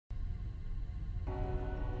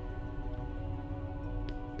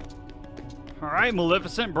Alright,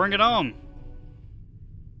 Maleficent, bring it on.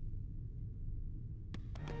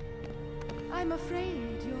 I'm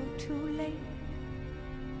afraid you're too late.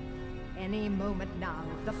 Any moment now,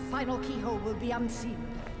 the final keyhole will be unsealed.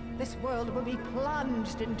 This world will be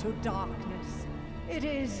plunged into darkness. It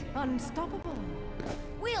is unstoppable.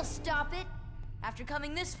 We'll stop it. After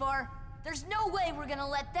coming this far, there's no way we're gonna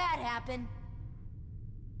let that happen.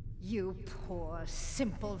 You poor,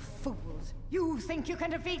 simple fools. You think you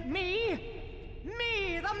can defeat me?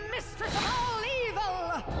 Me, the mistress of all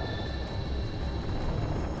evil!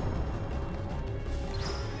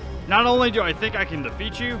 Not only do I think I can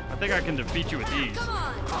defeat you, I think I can defeat you with ease. Come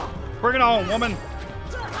on! Bring it on, woman!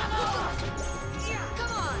 Come on!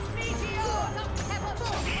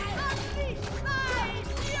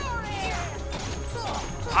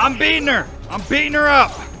 I'm beating her! I'm beating her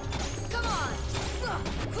up! Come on!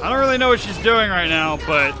 I don't really know what she's doing right now,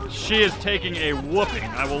 but she is taking a whooping.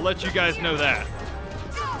 I will let you guys know that.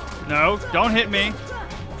 No, don't hit me.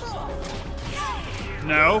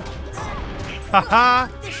 No. Haha!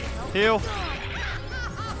 Heal.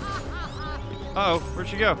 Uh-oh, where'd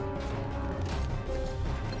she go?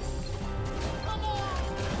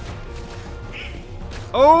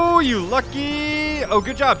 Oh, you lucky! Oh,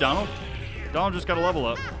 good job, Donald. Donald just got a level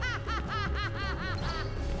up.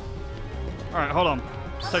 Alright, hold on.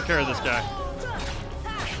 Let's take care of this guy.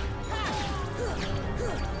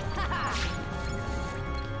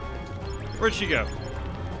 Where'd she go?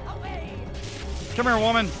 Come here,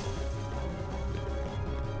 woman.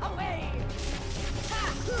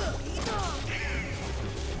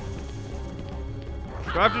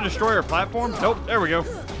 Do I have to destroy her platform? Nope, there we go.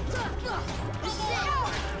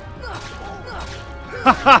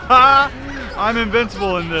 I'm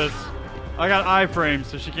invincible in this. I got iframes,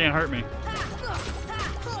 so she can't hurt me.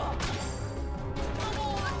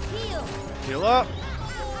 Heal up.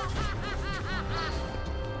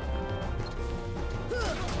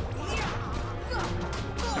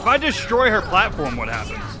 If I destroy her platform, what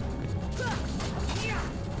happens?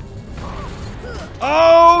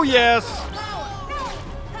 Oh, yes.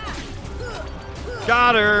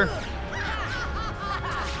 Got her.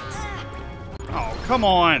 Oh, come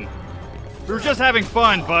on. We were just having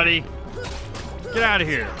fun, buddy. Get out of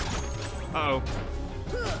here. Uh-oh.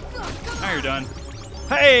 Now you're done.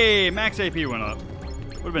 Hey, max AP went up.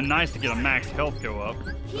 Would have been nice to get a max health go up.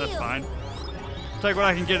 That's fine. Take what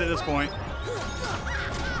I can get at this point.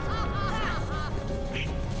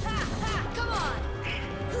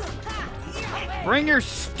 Bring your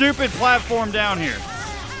stupid platform down here.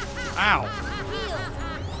 Ow.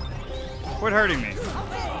 Quit hurting me.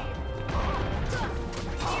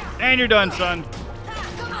 And you're done, son.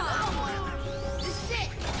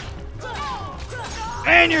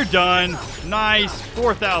 And you're done. Nice.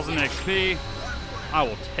 4,000 XP. I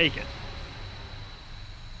will take it.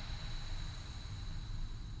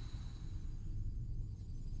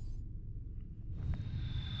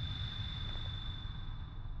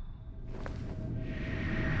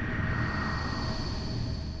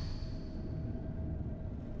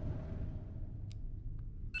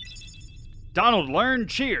 Donald learned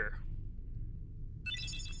cheer.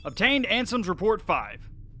 Obtained Ansem's Report 5.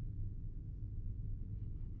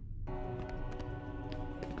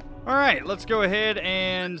 Alright, let's go ahead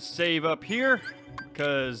and save up here,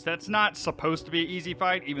 because that's not supposed to be an easy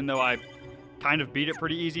fight, even though I kind of beat it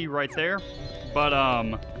pretty easy right there. But,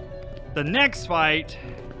 the next fight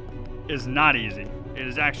is not easy. It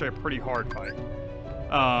is actually a pretty hard fight.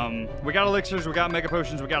 We got elixirs, we got mega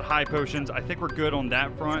potions, we got high potions. I think we're good on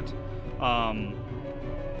that front.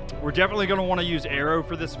 We're definitely going to want to use Arrow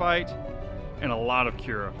for this fight, and a lot of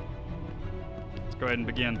Cura. Let's go ahead and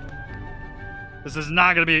begin. This is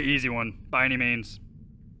not going to be an easy one, by any means.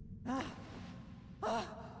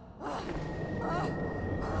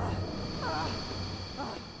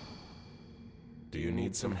 Do you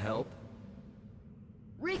need some help?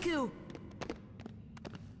 Riku!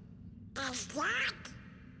 Is that?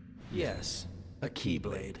 Yes, a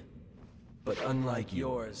Keyblade. But unlike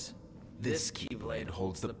yours, this Keyblade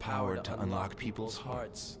holds the power to unlock people's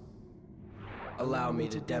hearts. Allow me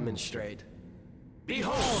to demonstrate.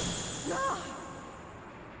 Behold!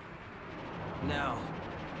 Now,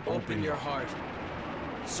 open your heart.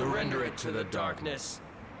 Surrender it to the darkness.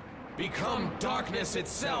 Become darkness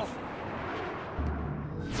itself!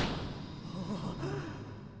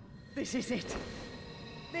 This is it.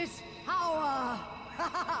 This power.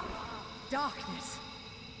 Darkness.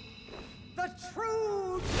 The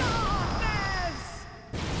true darkness!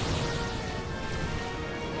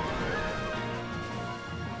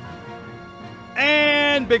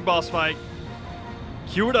 And big boss fight.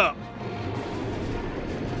 Cue it up.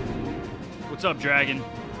 What's up, dragon?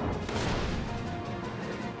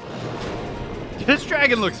 This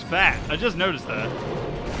dragon looks fat. I just noticed that.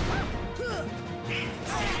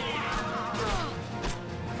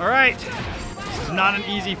 Alright. This is not an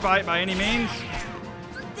easy fight by any means.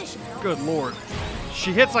 Good lord.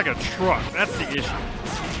 She hits like a truck. That's the issue.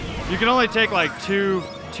 You can only take like two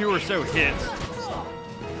or so hits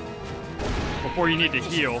before you need to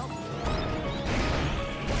heal.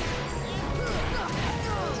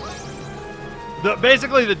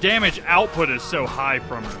 Basically, the damage output is so high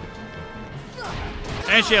from her.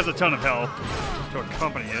 And she has a ton of health to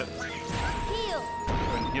accompany it. Go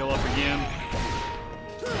ahead and heal up again.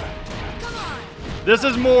 This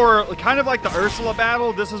is more, kind of like the Ursula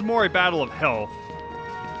battle, this is more a battle of health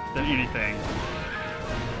than anything.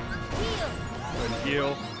 Go ahead and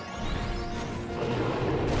heal.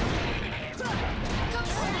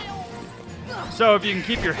 So if you can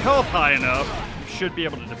keep your health high enough, you should be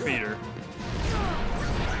able to defeat her.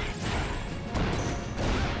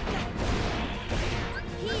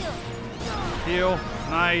 Heal.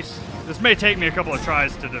 Nice. This may take me a couple of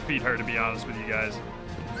tries to defeat her, to be honest with you guys.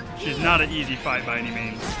 She's not an easy fight by any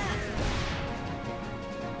means.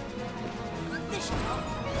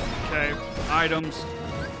 Okay. Items.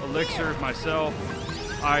 Elixir, myself.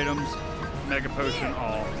 Items. Mega potion,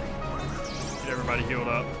 all. Get everybody healed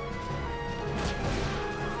up.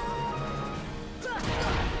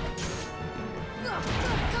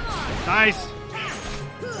 Nice.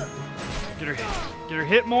 Get her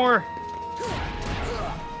hit more.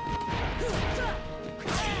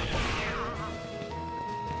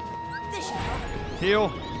 Heal.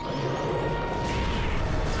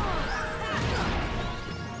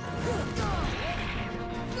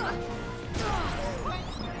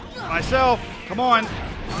 Myself. Come on.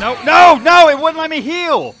 No, no, no! It wouldn't let me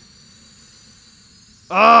heal!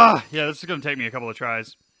 Yeah, this is gonna take me a couple of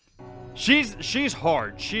tries. She's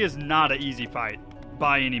hard. She is not an easy fight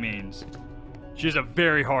by any means. She's a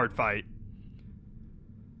very hard fight.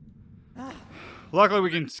 Luckily,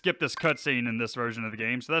 we can skip this cutscene in this version of the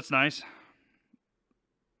game, so that's nice.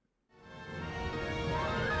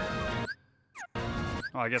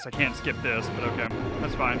 Oh, I guess I can't skip this, but okay.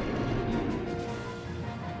 That's fine.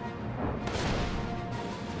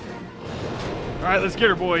 Alright, let's get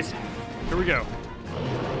her, boys. Here we go.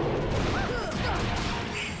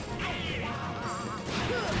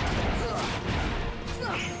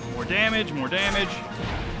 More damage, more damage.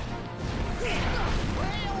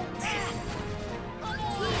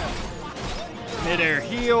 Mid-air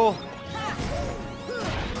heal.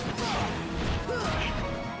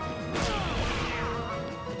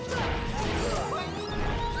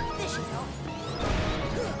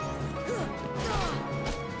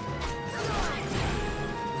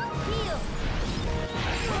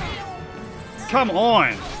 Come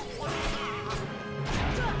on!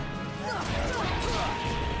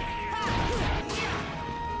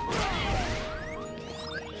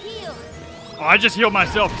 Oh, I just healed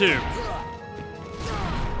myself too.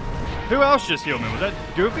 Who else just healed me? Was that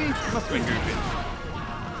Goofy? Must have been Goofy.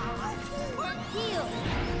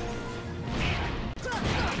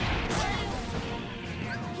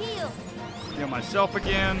 Heal myself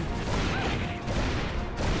again.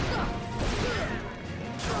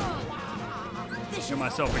 Heal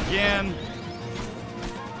myself again.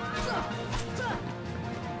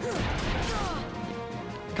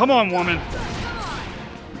 Come on, woman.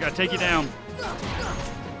 We gotta take you down.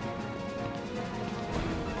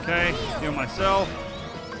 Okay, heal myself.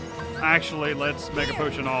 Actually, let's Mega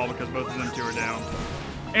Potion all because both of them two are down.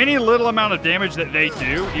 Any little amount of damage that they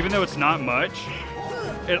do, even though it's not much,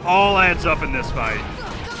 it all adds up in this fight.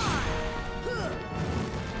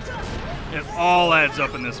 It all adds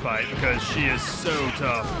up in this fight because she is so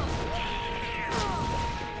tough.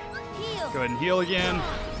 Go ahead and heal again.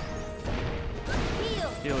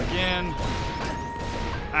 Heal again.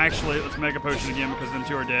 Actually, let's Mega Potion again because them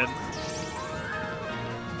two are dead.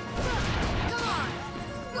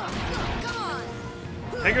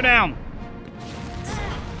 Take her down.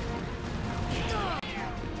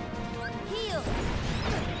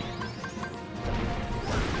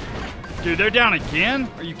 Dude, they're down again?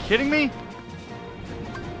 Are you kidding me?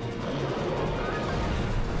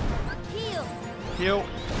 Heal.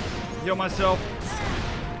 Heal myself.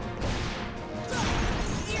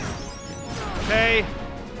 Okay.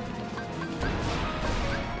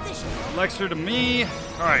 Elixir to me.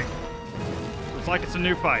 Alright. Looks like it's a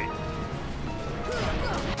new fight.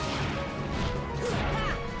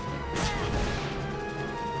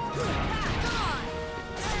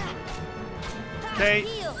 Okay.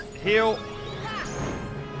 Heal.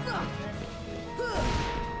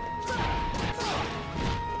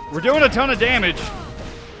 We're doing a ton of damage.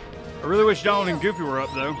 I really wish Donald and Goofy were up,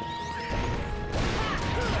 though.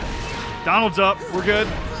 Donald's up. We're good.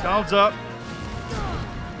 Donald's up.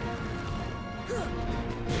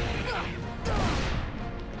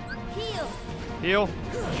 Heal.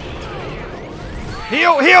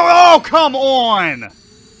 Heal, heal! Oh, come on!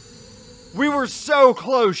 We were so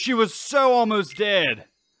close. She was so almost dead.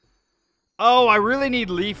 Oh, I really need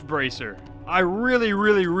Leaf Bracer. I really,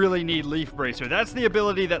 really, really need Leaf Bracer. That's the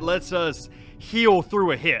ability that lets us heal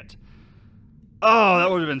through a hit. Oh, that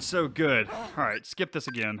would have been so good. All right, skip this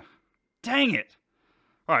again. Dang it.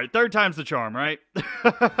 All right, third time's the charm, right?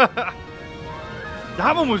 That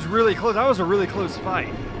one was really close. That was a really close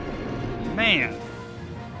fight. Man.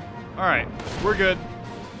 All right, we're good.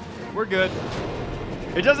 We're good.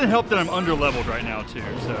 It doesn't help that I'm under-leveled right now, too,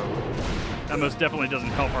 so that most definitely doesn't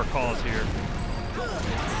help our cause here.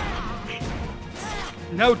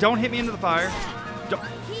 No, don't hit me into the fire. Don't.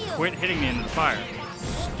 Quit hitting me into the fire.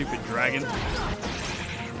 Stupid dragon.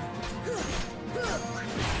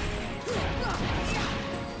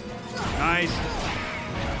 Nice.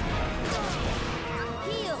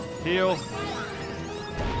 Heal.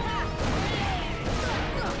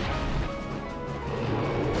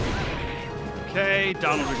 Okay,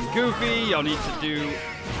 Donald and Goofy, y'all need to do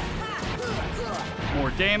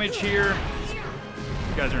more damage here.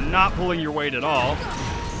 You guys are not pulling your weight at all.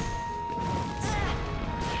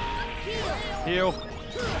 Heal.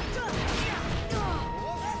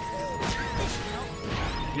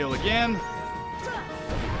 Heal again.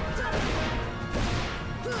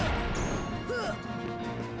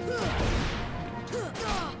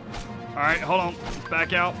 All right, hold on.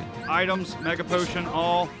 Back out. Items, Mega Potion,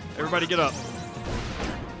 all. Everybody get up.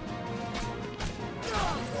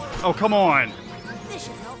 Oh, come on.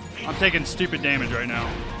 I'm taking stupid damage right now.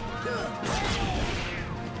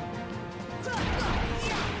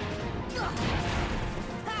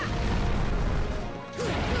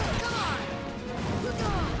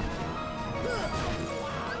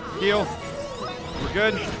 Heal. We're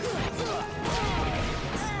good.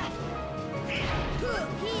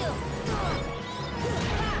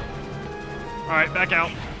 All right, back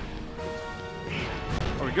out.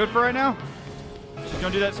 Are we good for right now? She's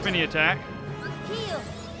gonna do that spinny attack.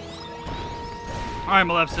 All right,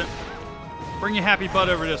 Maleficent. Bring your happy butt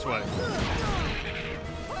over this way.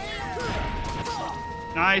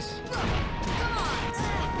 Nice.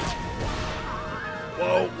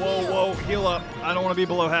 Whoa, whoa, whoa. Heal up. I don't want to be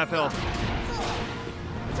below half health.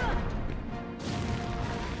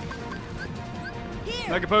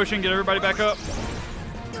 Mega Potion, get everybody back up.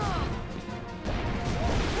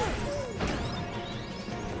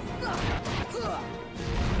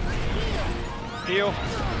 Heal.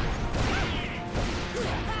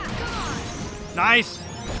 Nice.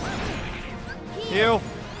 Heal.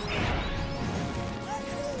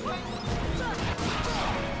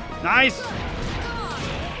 Nice.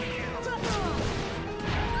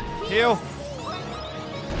 Heal.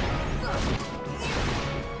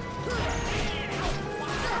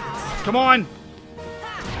 Come on.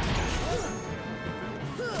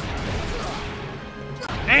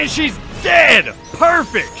 And she's dead.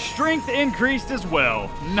 Perfect. Strength increased as well.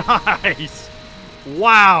 Nice.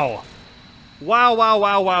 Wow. Wow, wow,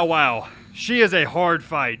 wow, wow, wow. She is a hard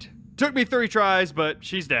fight. Took me 3 tries, but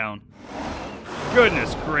she's down.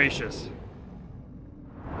 Goodness gracious.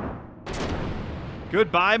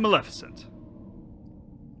 Goodbye, Maleficent.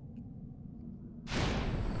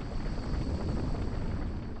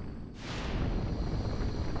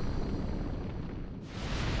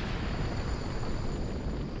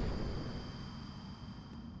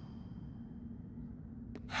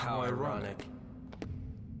 How ironic.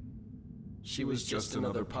 She was just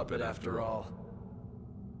another puppet after all.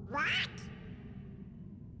 What?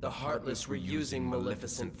 The Heartless were using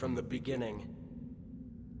Maleficent from the beginning.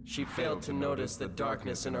 She failed to notice the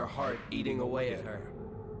darkness in her heart eating away at her.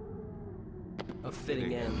 A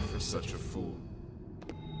fitting end for such a fool.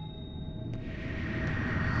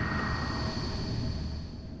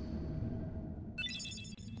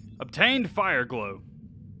 Obtained Fire Glow.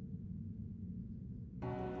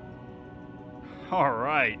 All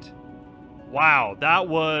right. Wow, that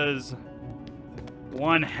was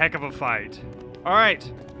one heck of a fight. All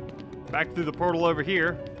right, back through the portal over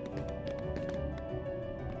here.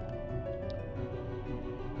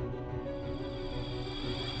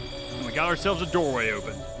 And we got ourselves a doorway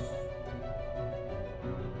open.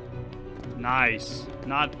 Nice,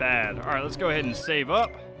 not bad. All right, let's go ahead and save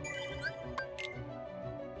up.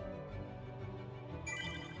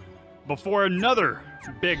 Before another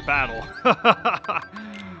big battle.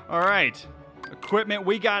 All right. Equipment.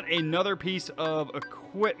 We got another piece of equipment.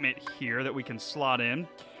 equipment here that we can slot in.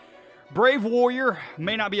 Brave Warrior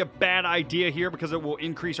may not be a bad idea here because it will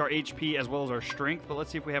increase our HP as well as our strength, but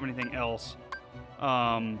let's see if we have anything else.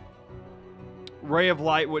 Ray of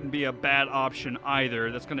Light wouldn't be a bad option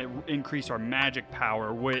either. That's going to increase our magic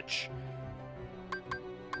power, which,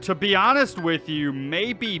 to be honest with you,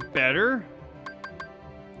 may be better.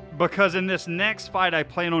 Because in this next fight, I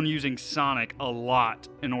plan on using Sonic a lot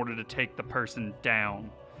in order to take the person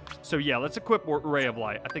down. So yeah, let's equip Ray of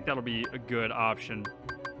Light. I think that'll be a good option.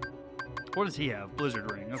 What does he have?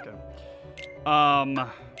 Blizzard Ring. Okay.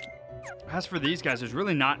 As for these guys, there's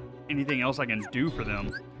really not anything else I can do for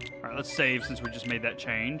them. All right, let's save since we just made that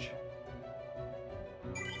change.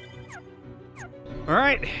 All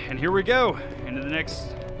right, and here we go into the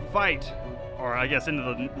next fight. Or I guess into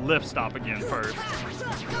the lift stop again first.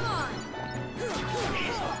 Come on.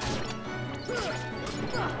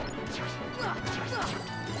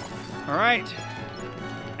 All right,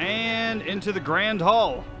 and into the Grand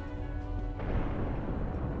Hall.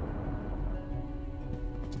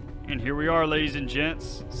 And here we are, ladies and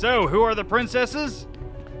gents. So, who are the princesses?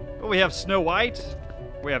 Well, we have Snow White,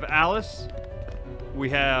 we have Alice, we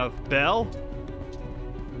have Belle,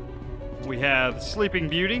 we have Sleeping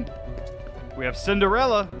Beauty, we have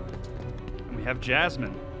Cinderella, and we have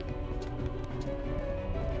Jasmine.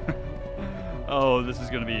 Oh, this is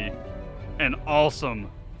going to be an awesome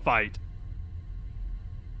fight.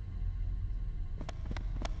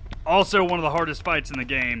 Also, one of the hardest fights in the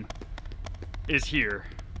game is here.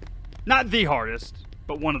 Not the hardest,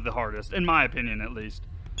 but one of the hardest, in my opinion at least.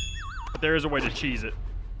 But there is a way to cheese it.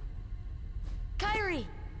 Kairi!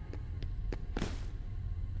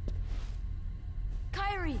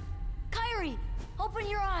 Kairi! Kairi! Open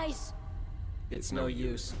your eyes! It's no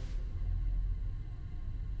use.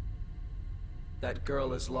 That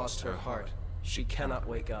girl has lost her heart. She cannot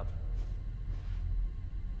wake up.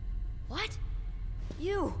 What?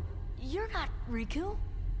 You're not Riku?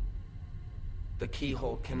 The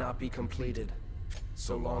keyhole cannot be completed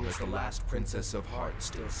so long as the last Princess of Heart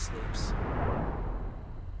still sleeps.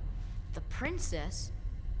 The princess?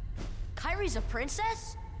 Kairi's a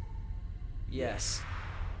princess? Yes.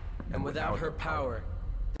 And without her power,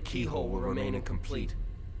 the keyhole will remain incomplete.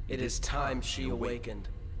 It is time she awakened.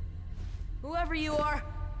 Whoever you are,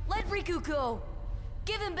 let Riku go!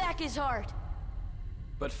 Give him back his heart!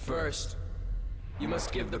 But first, you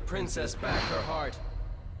must give the princess back her heart.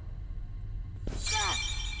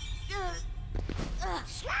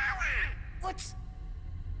 What's...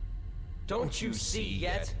 Don't you see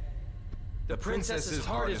yet? The princess's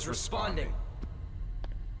heart is responding.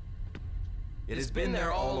 It has been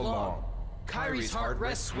there all along. Kairi's heart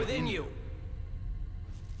rests within you.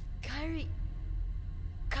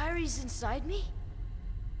 Kairi's inside me?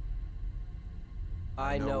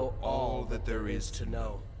 I know all that there is to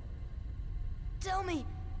know. Tell me,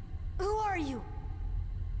 who are you?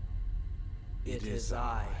 It is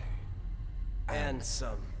I,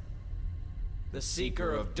 Ansem, the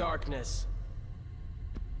Seeker of Darkness.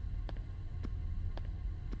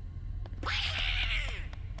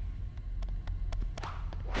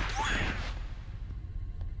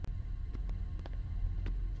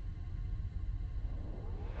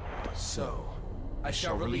 So, I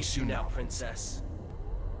shall release you now, Princess.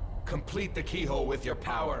 Complete the keyhole with your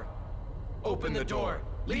power. Open the door.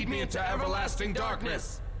 Lead me into everlasting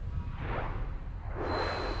darkness.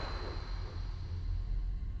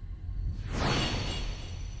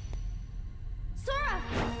 Sora!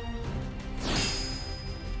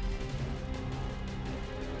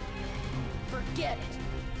 Forget it.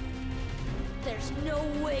 There's no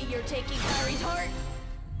way you're taking Kairi's heart.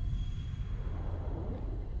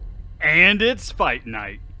 And it's fight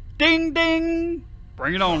night. Ding ding!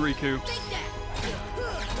 Bring it on, Riku.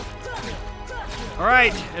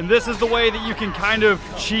 Alright, and this is the way that you can kind of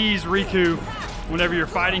cheese Riku whenever you're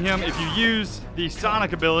fighting him. If you use the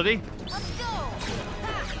Sonic ability, Let's go!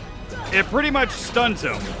 it pretty much stuns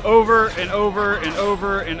him over and over and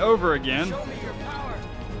over and over again. Show me your power.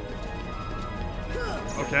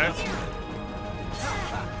 Okay.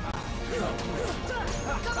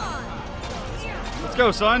 Come on! Let's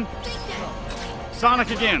go, son. Take that!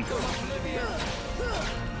 Sonic again.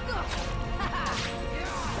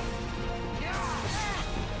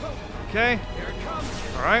 Okay.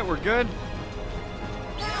 Alright, we're good.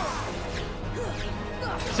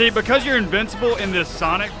 See, because you're invincible in this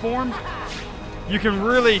Sonic form, you can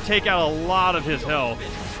really take out a lot of his health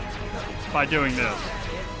by doing this.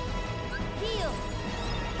 Heal!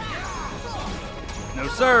 No,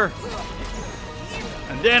 sir.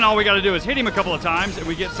 And then all we got to do is hit him a couple of times and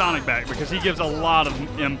we get Sonic back because he gives a lot of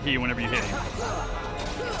MP whenever you hit him.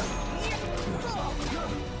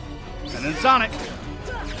 And then Sonic.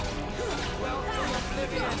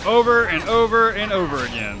 Over and over and over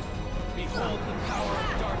again. Behold the power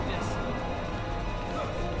of darkness.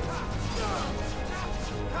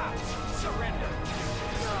 Surrender.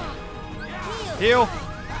 Heal.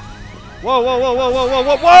 Whoa, whoa, whoa, whoa, whoa, whoa,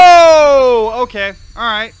 whoa, whoa! Okay,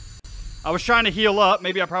 alright. I was trying to heal up.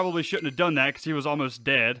 Maybe I probably shouldn't have done that because he was almost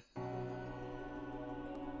dead.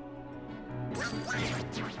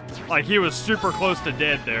 Like, he was super close to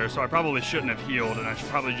dead there, so I probably shouldn't have healed, and I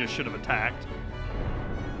probably just should have attacked.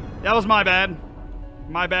 That was my bad.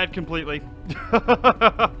 My bad completely.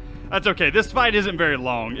 That's okay. This fight isn't very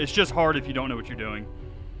long. It's just hard if you don't know what you're doing.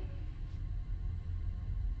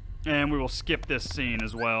 And we will skip this scene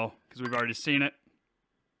as well, because we've already seen it.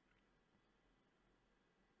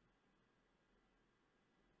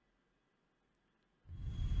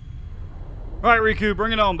 Alright, Riku,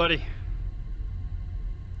 bring it on, buddy.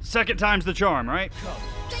 Second time's the charm, right?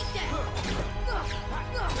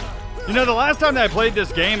 You know, the last time that I played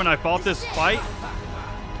this game and I fought this fight,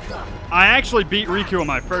 I actually beat Riku on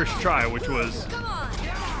my first try, which was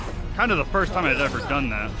kind of the first time I'd ever done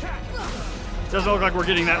that. Doesn't look like we're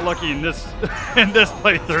getting that lucky in this in this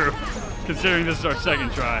playthrough, considering this is our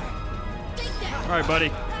second try. Alright,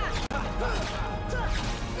 buddy.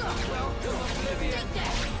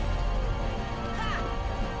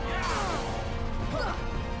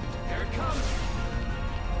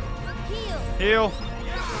 Heal.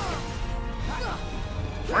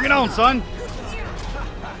 Bring it on, son.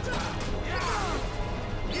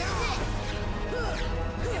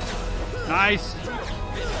 Nice.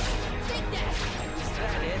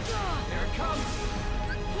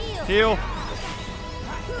 Heal. All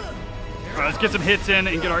right, let's get some hits in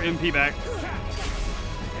and get our MP back.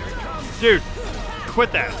 Dude,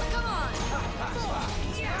 quit that.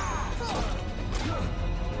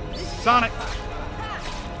 Sonic.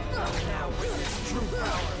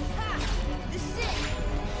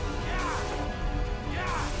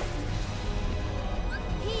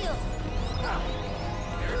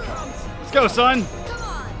 Let's go, son.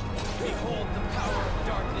 Behold the power of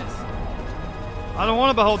darkness. I don't want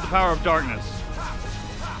to behold the power of darkness.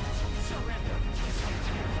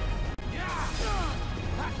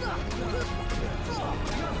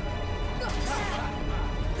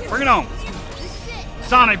 Bring it on.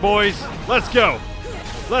 Sonic, boys. Let's go.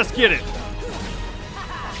 Let's get it.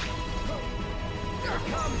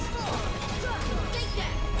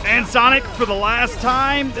 And Sonic for the last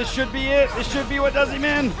time. This should be it. This should be what does him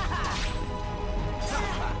in.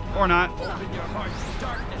 Or not. Open your hearts to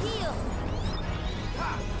darkness.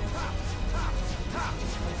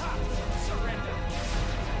 Surrender.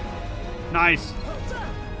 Nice.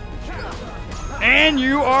 And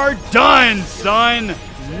you are done, son.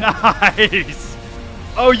 Nice.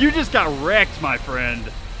 Oh, you just got wrecked, my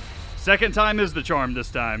friend. Second time is the charm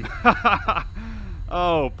this time.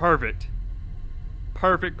 Oh, perfect.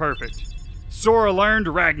 Perfect, perfect. Sora learned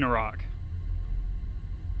Ragnarok.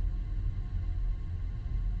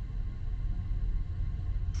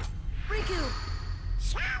 Riku!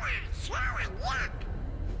 Sora, yuck!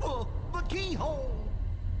 Oh, the keyhole!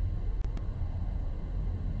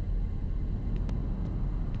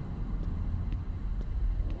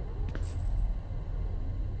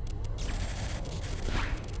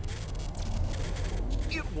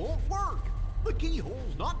 It won't work. The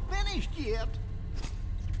keyhole's not finished yet.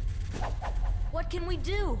 What can we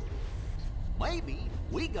do? Maybe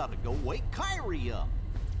we gotta go wake Kairi up.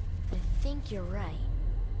 I think you're right.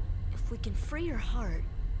 If we can free her heart...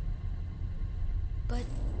 But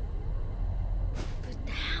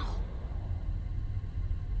how?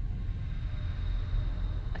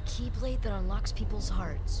 A keyblade that unlocks people's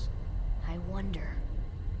hearts. I wonder.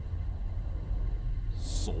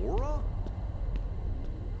 Sora?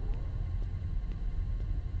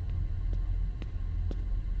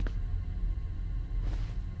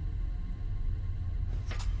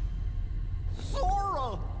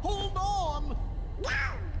 Sora, hold on!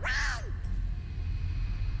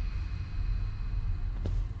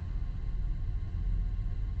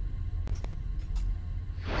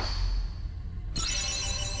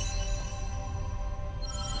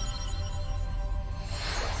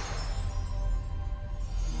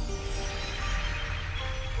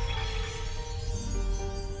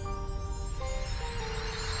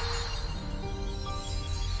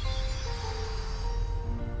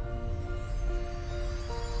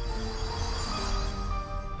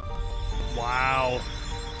 Wow.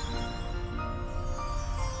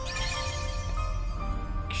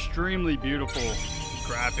 Extremely beautiful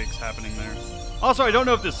graphics happening there. Also, I don't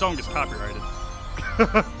know if this song is copyrighted.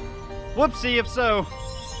 Whoopsie if so.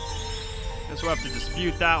 Guess we'll have to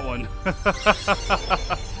dispute that one.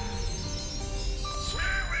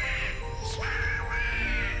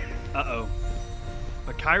 Uh-oh.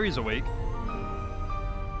 But Kairi's awake.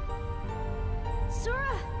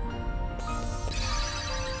 Sora!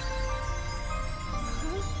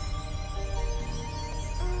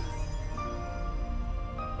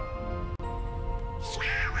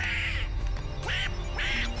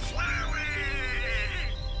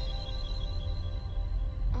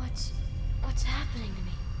 What's happening to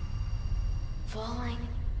me?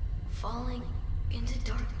 Falling into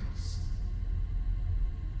darkness.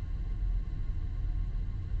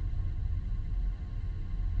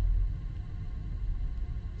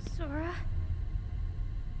 Sora?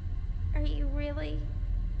 Are you really?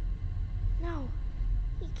 No,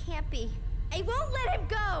 he can't be. I won't let him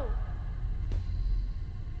go!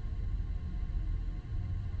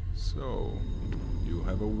 So, you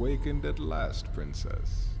have awakened at last,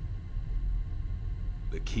 Princess.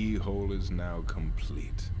 The keyhole is now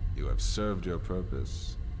complete. You have served your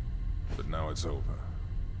purpose, but now it's over.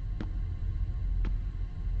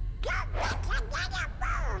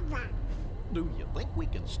 Do you think we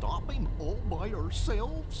can stop him all by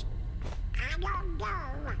ourselves? I don't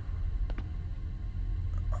know.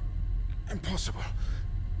 Impossible.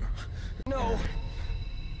 No!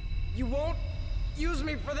 You won't use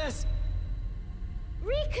me for this!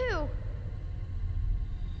 Riku!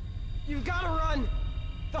 You've gotta run!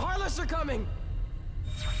 The Heartless are coming!